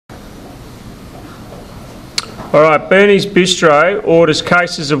Alright, Bernie's Bistro orders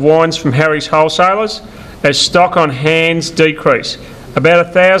cases of wines from Harry's wholesalers as stock on hands decrease. About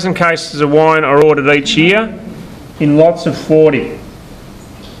 1,000 cases of wine are ordered each year in lots of 40.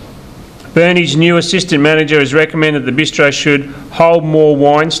 Bernie's new assistant manager has recommended the bistro should hold more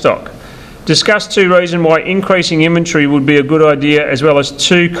wine stock. Discuss 2 reasons why increasing inventory would be a good idea, as well as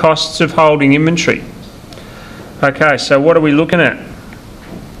 2 costs of holding inventory. Okay, so what are we looking at?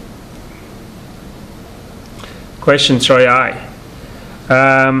 Question 3A.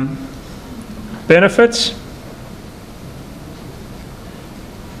 Benefits.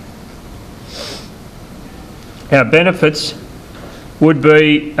 Our benefits would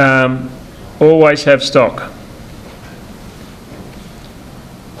be always have stock.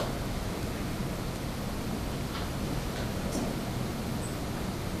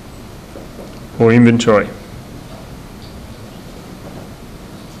 Or inventory.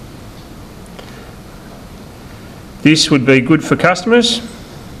 This would be good for customers.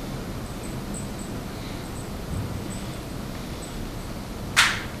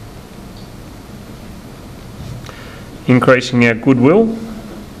 Increasing our goodwill.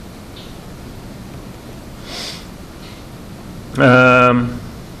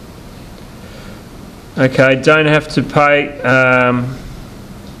 Okay, don't have to pay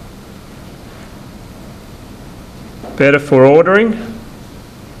better for ordering.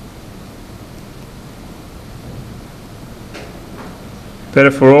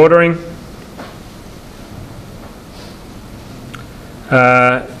 Better for ordering.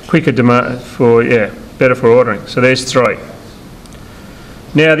 Quicker demand for, better for ordering. So there's 3.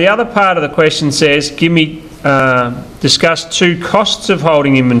 Now the other part of the question says, discuss 2 costs of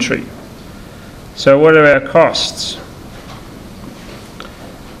holding inventory. So what are our costs?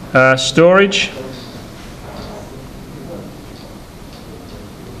 Storage.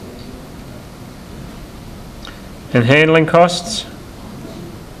 And handling costs.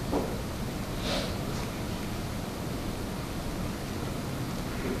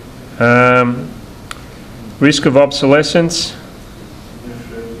 Risk of obsolescence.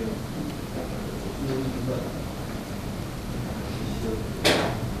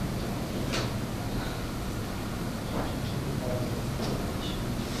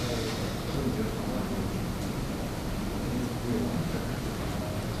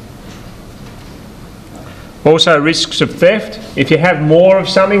 Also risks of theft. If you have more of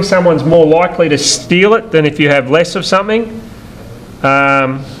something, someone's more likely to steal it than if you have less of something.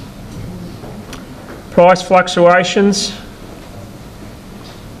 Price fluctuations.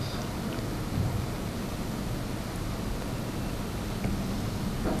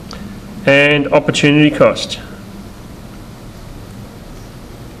 And opportunity cost.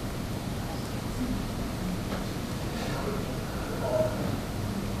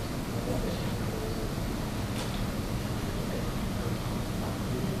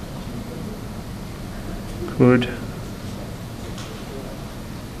 Good.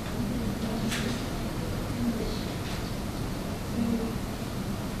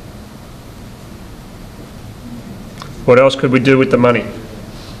 What else could we do with the money?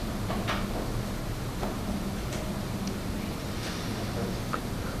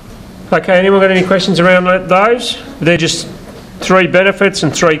 Okay, anyone got any questions around those? They're just 3 benefits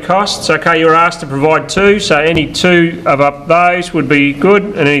and 3 costs. Okay, you were asked to provide 2, so any 2 of up those would be good,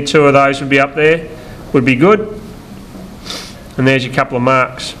 and any 2 of those would be up there would be good. And there's your couple of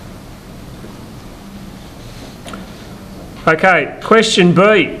marks. Okay, question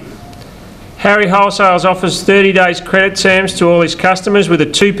B. Harry Wholesales offers 30 days credit terms to all his customers with a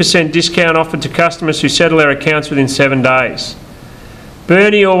 2% discount offered to customers who settle their accounts within 7 days.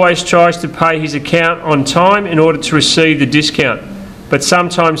 Bernie always tries to pay his account on time in order to receive the discount, but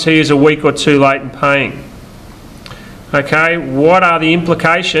sometimes he is a week or 2 late in paying. Okay, what are the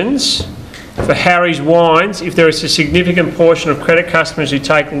implications for Harry's Wines if there is a significant portion of credit customers who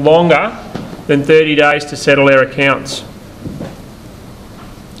take longer than 30 days to settle their accounts?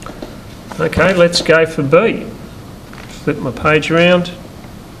 Okay, let's go for B. Flip my page around.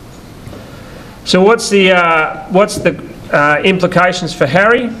 So what's the implications for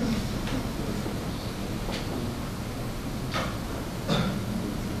Harry?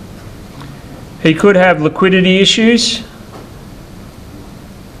 He could have liquidity issues.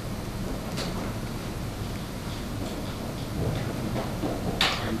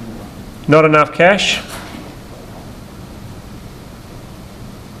 Not enough cash.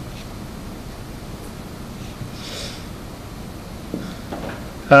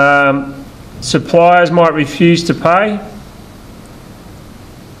 Suppliers might refuse to pay.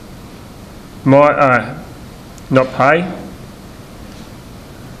 Might not pay.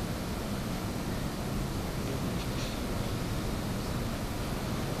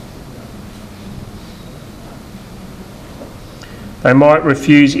 They might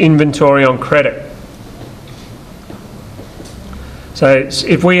refuse inventory on credit. So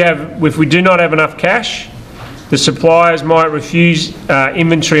if we do not have enough cash, the suppliers might refuse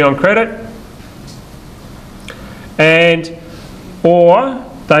inventory on credit, or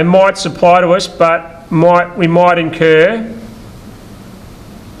they might supply to us, but we might incur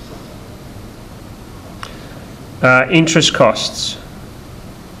interest costs.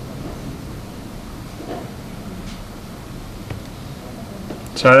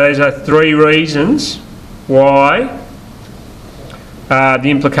 So these are 3 reasons why the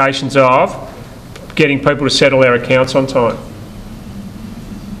implications of getting people to settle their accounts on time.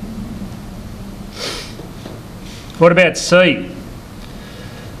 What about C?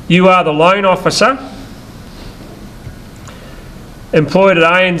 You are the loan officer employed at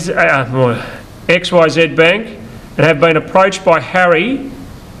XYZ Bank and have been approached by Harry,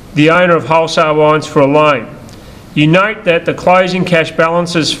 the owner of Wholesale Wines, for a loan. You note that the closing cash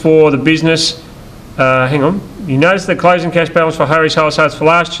balances for the business, you notice the closing cash balance for Harry's Wholesales for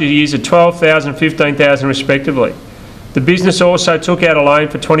last 2 years are $12,000 and $15,000 respectively. The business also took out a loan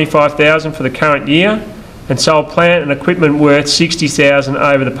for $25,000 for the current year and sold plant and equipment worth $60,000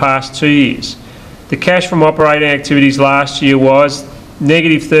 over the past 2 years. The cash from operating activities last year was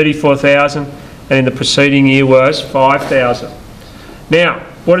negative $34,000 and in the preceding year was $5,000. Now,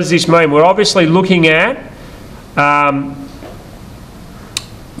 what does this mean? We're obviously looking at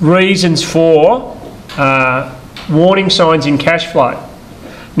reasons for warning signs in cash flow.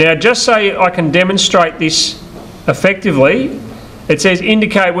 Now, just so I can demonstrate this effectively, it says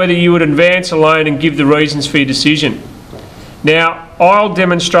indicate whether you would advance a loan and give the reasons for your decision. Now, I'll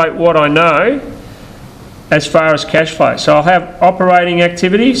demonstrate what I know as far as cash flow. So I'll have operating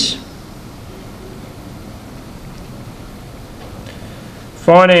activities,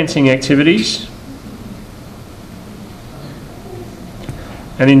 financing activities,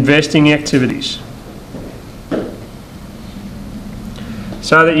 and investing activities,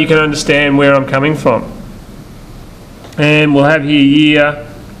 so that you can understand where I'm coming from. And we'll have here year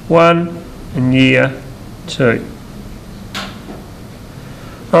 1 and year 2.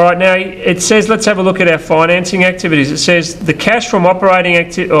 All right, now it says let's have a look at our financing activities. It says the cash from operating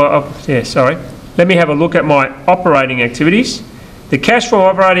let me have a look at my operating activities. The cash from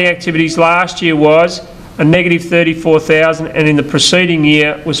operating activities last year was a negative $34,000 and in the preceding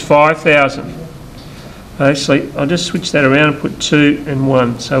year was $5,000. Actually, I'll just switch that around and put 2 and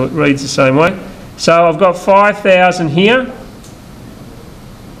 1 so it reads the same way. So I've got $5,000 here.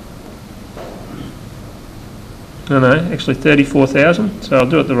 No, actually $34,000, so I'll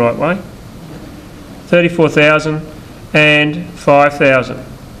do it the right way. $34,000 and $5,000.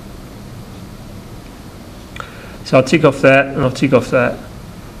 So I'll tick off that and I'll tick off that.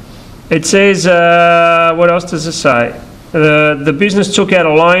 It says, what else does it say? The business took out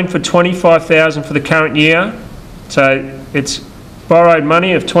a loan for $25,000 for the current year. So it's borrowed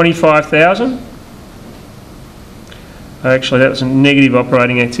money of $25,000. Actually, that was a negative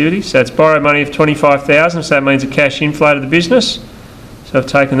operating activity. So it's borrowed money of $25,000, so that means a cash inflow to the business. So I've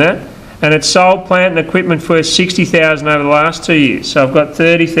taken that. And it's sold plant and equipment for $60,000 over the last 2 years. So I've got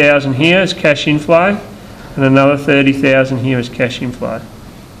 $30,000 here as cash inflow and another $30,000 here as cash inflow.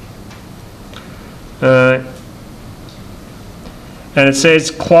 And it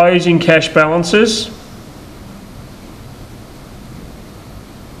says closing cash balances.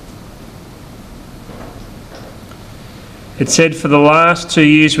 It said for the last 2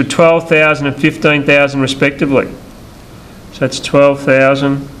 years were $12,000 and $15,000 respectively. So that's $12,000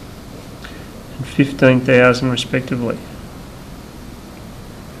 and $15,000 respectively.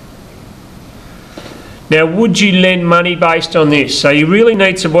 Now, would you lend money based on this? So you really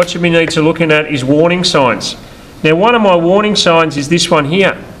need to, what you need to looking at is warning signs. Now, one of my warning signs is this one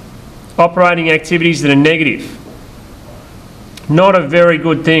here. Operating activities that are negative. Not a very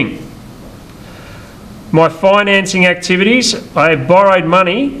good thing. My financing activities, I have borrowed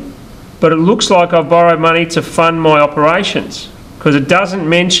money, but it looks like I've borrowed money to fund my operations because it doesn't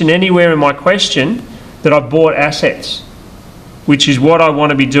mention anywhere in my question that I've bought assets, which is what I want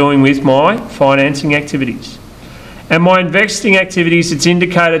to be doing with my financing activities. And my investing activities, it's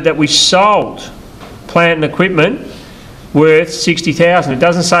indicated that we sold plant and equipment worth $60,000. It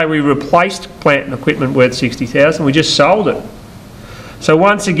doesn't say we replaced plant and equipment worth $60,000, we just sold it. So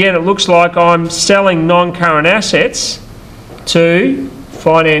once again, it looks like I'm selling non-current assets to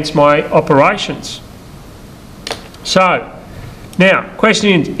finance my operations. So, now,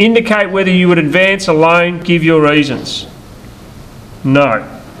 question is, indicate whether you would advance a loan, give your reasons. No.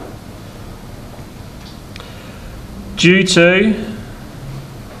 Due to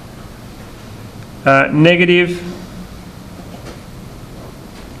negative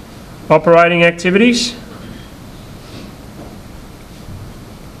Operating activities.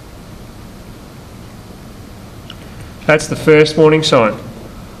 That's the first warning sign.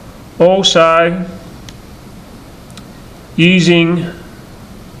 Also, using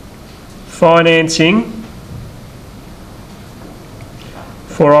financing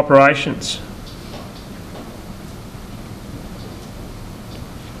for operations.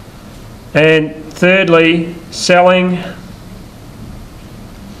 And thirdly, selling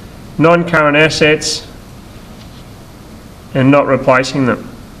non-current assets and not replacing them.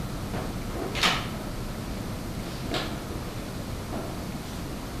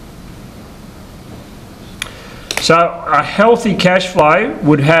 So a healthy cash flow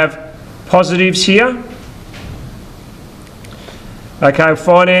would have positives here. Okay,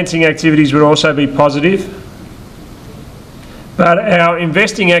 financing activities would also be positive. But our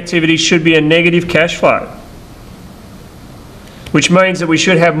investing activities should be a negative cash flow, which means that we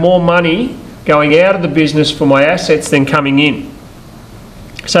should have more money going out of the business for my assets than coming in.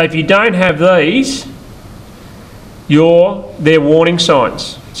 So if you don't have these, they're warning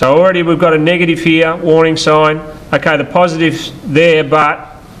signs. So already we've got a negative here, warning sign. Okay, the positive's there,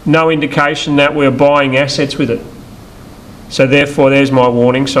 but no indication that we're buying assets with it. So therefore, there's my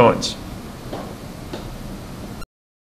warning signs.